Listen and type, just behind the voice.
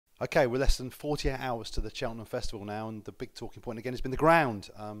Okay, we're less than 48 hours to the Cheltenham Festival now, and the big talking point again has been the ground.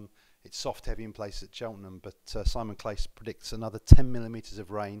 It's soft, heavy in places at Cheltenham, but Simon Clace predicts another 10 millimetres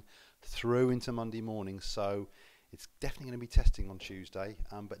of rain through into Monday morning, so it's definitely going to be testing on Tuesday.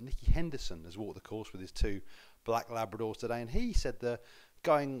 But Nicky Henderson has walked the course with his two black Labradors today, and he said the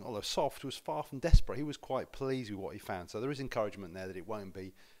going, although soft, was far from desperate. He was quite pleased with what he found, so there is encouragement there that it won't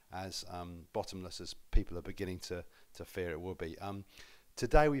be as bottomless as people are beginning to fear it will be.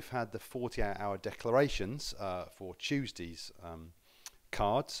 Today we've had the 48-hour declarations for Tuesday's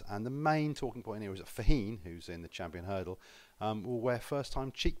cards, and the main talking point here is that Faheen, who's in the champion hurdle, will wear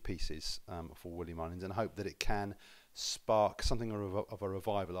first-time cheek pieces for Willie Mullins, and hope that it can spark something of a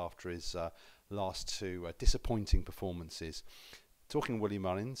revival after his last two disappointing performances. Talking Willie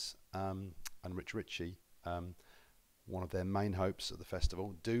Mullins and Rich Ritchie, one of their main hopes at the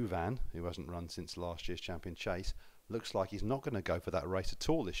festival, Douvan, who hasn't run since last year's Champion Chase, looks like he's not going to go for that race at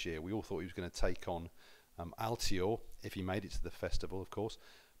all this year. We all thought he was going to take on Altior if he made it to the festival, of course,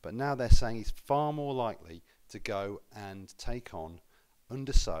 but now they're saying he's far more likely to go and take on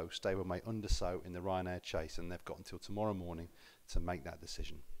Undersow, stablemate Undersow in the Ryanair Chase, and they've got until tomorrow morning to make that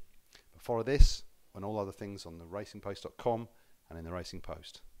decision. But follow this and all other things on the racingpost.com and in the Racing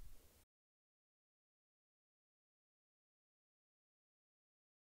Post.